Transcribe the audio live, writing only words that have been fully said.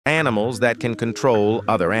Animals that can control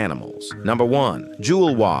other animals. Number 1.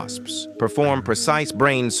 Jewel wasps perform precise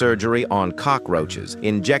brain surgery on cockroaches,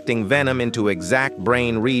 injecting venom into exact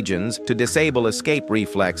brain regions to disable escape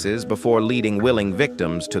reflexes before leading willing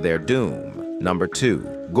victims to their doom. Number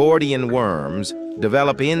 2. Gordian worms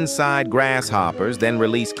develop inside grasshoppers, then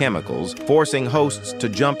release chemicals, forcing hosts to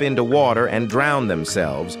jump into water and drown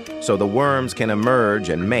themselves so the worms can emerge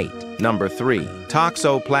and mate. Number 3.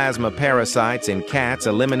 Toxoplasma parasites in cats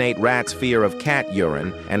eliminate rats' fear of cat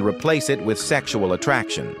urine and replace it with sexual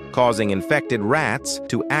attraction, causing infected rats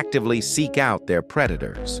to actively seek out their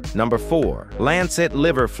predators. Number 4. Lancet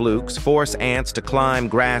liver flukes force ants to climb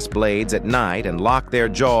grass blades at night and lock their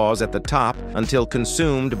jaws at the top until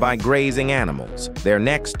consumed by grazing animals, their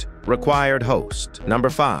next required host. Number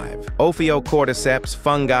 5. Ophiocordyceps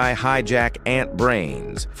fungi hijack ant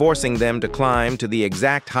brains, forcing them to climb to the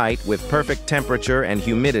exact height with perfect temperature and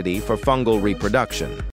humidity for fungal reproduction.